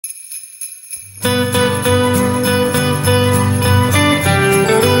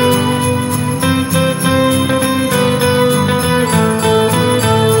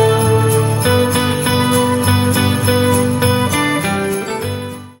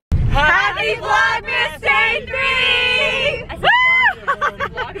Happy Vlogmas Day 3!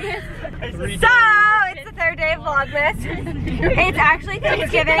 So, it's the third day of Vlogmas. It's actually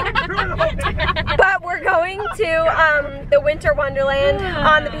Thanksgiving, but we're going to the winter wonderland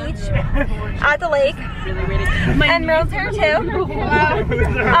on the beach at the lake, and Merle's here too.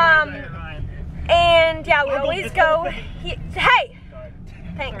 And yeah, we always go. Hey,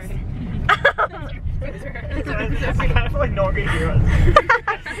 thanks. I kind of feel like no one can hear us.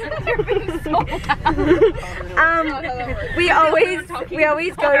 We always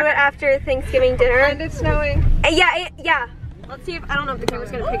go to it after Thanksgiving dinner. And it's snowing. Yeah. Let's see if I don't know if the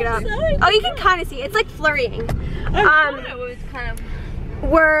camera's gonna pick it up. Oh, you can kind of see. It's like flurrying. We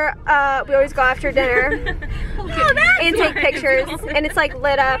always go after dinner and take pictures, and it's like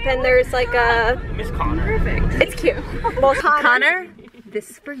lit up, and there's like a Miss Connor. Perfect. It's cute. Well, Connor, this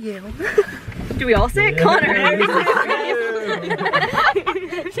is for you. Do we all say it? Connor. Happy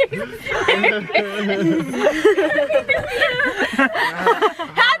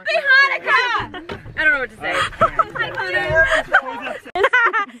Hanukkah! I don't know what to say.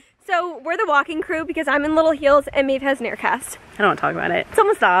 So we're the walking crew because I'm in little heels and Maeve has an air cast. I don't want to talk about it. It's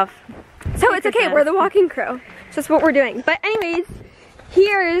almost off. So it's okay, we're the walking crew. So that's what we're doing. But anyways,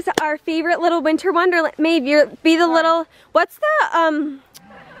 here's our favorite little winter wonderland. Maeve, be the little, what's the,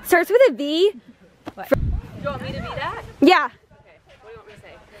 starts with a V. What? Do you want me to be that? Yeah. Okay, what do you want me to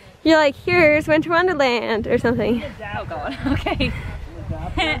say? You're like, here's winter wonderland or something. Oh god, okay.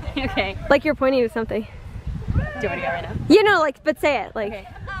 Okay. Like you're pointing to something. Do you want to go right now? You know, like, but say it, like. Okay.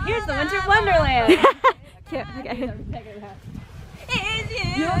 Here's the winter wonderland. Cute, okay.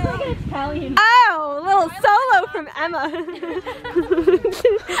 You look like an Italian. Oh, a little solo from Emma.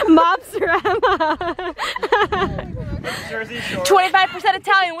 Mobster Emma. Jersey Shore. 25%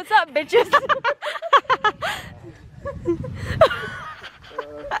 Italian. What's up, bitches?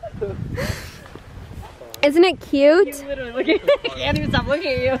 Isn't it cute? You're literally looking. I can't even stop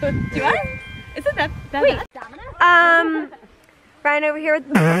looking at you. Do I? Isn't that Wait. bad? Brian over here with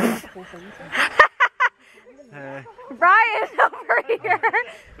Brian over here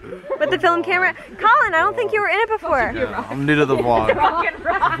with the film camera. Colin, I don't think you were in it before. I'm new to the vlog.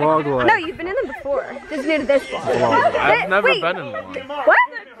 Vlog what? No, you've been in them before. Just new to this vlog. I've never Wait. been in one. What?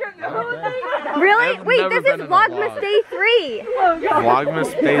 Really? I've Wait, never this been is in a Vlogmas vlog. Day 3.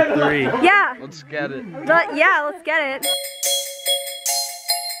 Vlogmas Day 3. Yeah. Let's get it. Yeah, let's get it.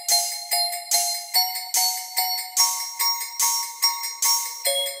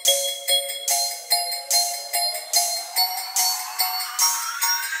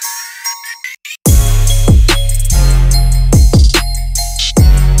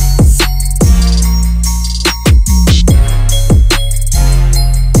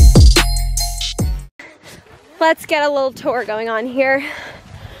 Let's get a little tour going on here.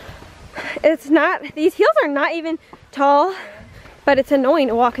 It's not, these heels are not even tall, but it's annoying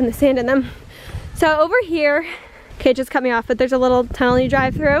to walk in the sand in them. So over here, okay, it just cut me off, but there's a little tunnel you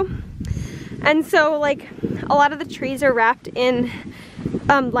drive through. And so like a lot of the trees are wrapped in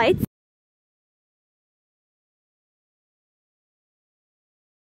lights.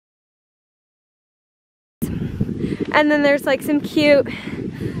 And then there's like some cute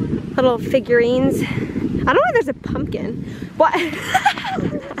little figurines. I don't know if there's a pumpkin. What?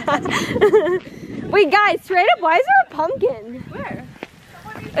 Wait guys, straight up, why is there a pumpkin? Where?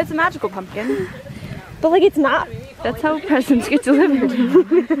 It's a magical pumpkin. But like it's not. That's how presents get delivered. A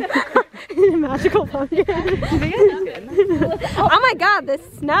magical pumpkin. Oh my god, this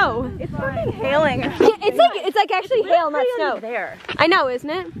snow. It's fucking hailing. Yeah, it's like actually hail, not snow. There. I know, isn't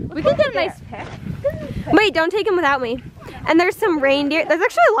it? We can get a nice pic. Wait, don't take him without me. And there's some reindeer. There's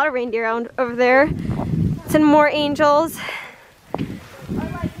actually a lot of reindeer over there. Some more angels.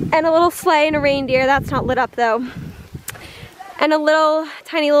 And a little sleigh and a reindeer. That's not lit up though. And a little,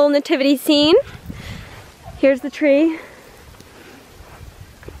 tiny little nativity scene. Here's the tree.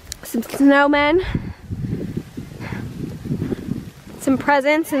 Some snowmen. Some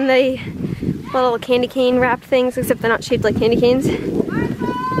presents and the little candy cane wrapped things, except they're not shaped like candy canes.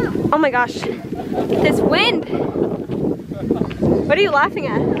 Oh my gosh. This wind! What are you laughing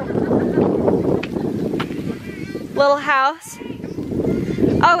at? Little house.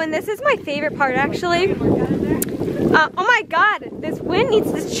 Oh, and this is my favorite part actually. Oh my god, this wind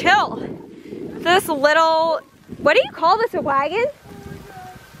needs to chill. This little, what do you call this, a wagon?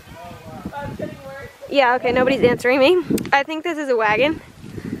 Yeah, okay, nobody's answering me. I think this is a wagon.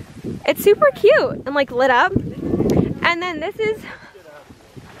 It's super cute and like lit up. And then this is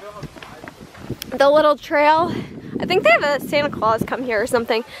the little trail. I think they have a Santa Claus come here or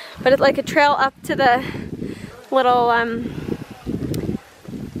something, but it's like a trail up to the little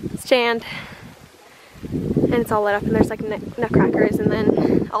stand. And it's all lit up and there's like nutcrackers and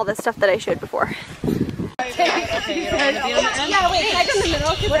then all this stuff that I showed before. Yeah, wait, can I go in the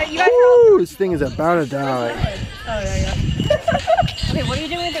middle? You guys are Ooh, this thing is about to die. Okay, what are you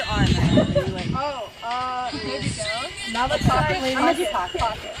doing with your arm? Here you go. Now let's talk. I'm gonna do pocket.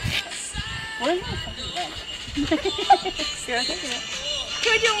 What is that?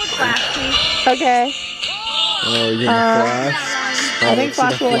 Can we do it with flash, please? Okay. Oh, you're gonna flash? I think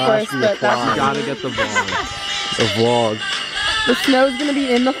flash will look worse, but that's You gotta get the vlog. The vlog. the snow's gonna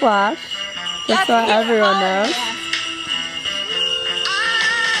be in the flash. Just so everyone knows.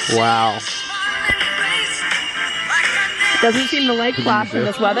 Wow. Doesn't seem to like flash in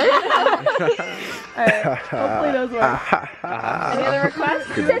this weather. Alright, hopefully those work. Any other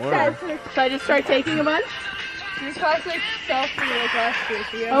requests? Should I just start taking a bunch? This class like selfie like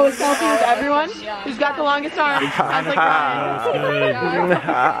last year. Oh, it's selfie with everyone? Who's got the longest arm? Sounds like Ryan.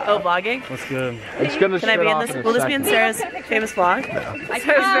 Oh, vlogging? That's good. It's gonna Can I be in this? Will this be in Sarah's famous vlog?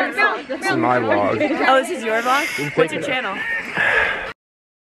 This is my vlog. Oh, this is your vlog? What's your channel?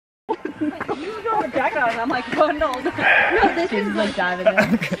 I'm like, oh no. No, this is like diving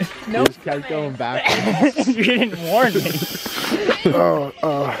in. Nope. Just kept going backwards. You didn't warn me.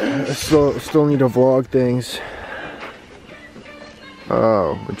 I still need to vlog things.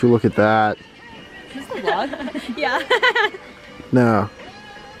 Oh, would you look at that? Is this the vlog? Yeah. No.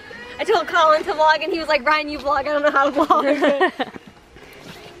 I told Colin to vlog and he was like, Ryan, you vlog, I don't know how to vlog.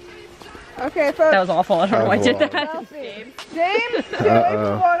 Okay, folks. That was awful. I don't know why I did vlog. that. James, get away from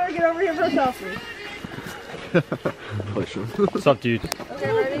the water, get over here for a selfie. Push him. What's up, dude?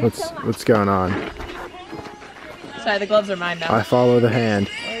 Okay, ready? What's going on? Sorry, the gloves are mine now. I follow the hand.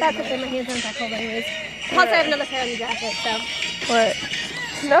 That's okay, my hands aren't that cold anyways. Plus I have another pair in the jacket, so. What?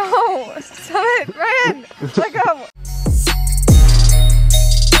 No! Stop it! Ryan! Let go!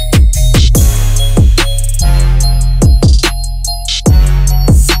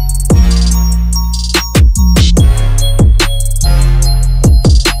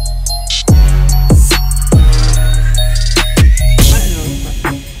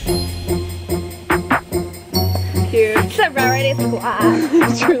 It's a variety squad.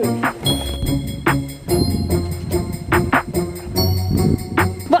 Truly.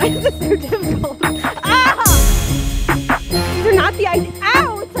 Why is this so difficult? Ah! These are not the idea.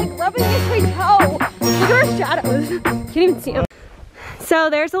 Ow! It's like rubbing against my toe. Look at our shadows. Can't even see them. So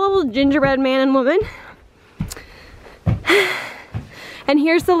there's a little gingerbread man and woman. And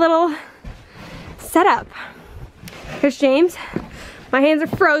here's the little setup. Here's James. My hands are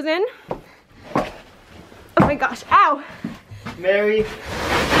frozen. Oh my gosh, ow! Merry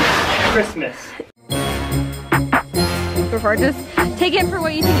Christmas. Before, just take it for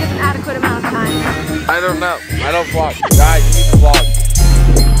what you think is an adequate amount of time. I don't know. I don't vlog. Guys, you need to vlog.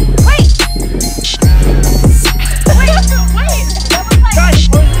 Wait! Wait! Guys,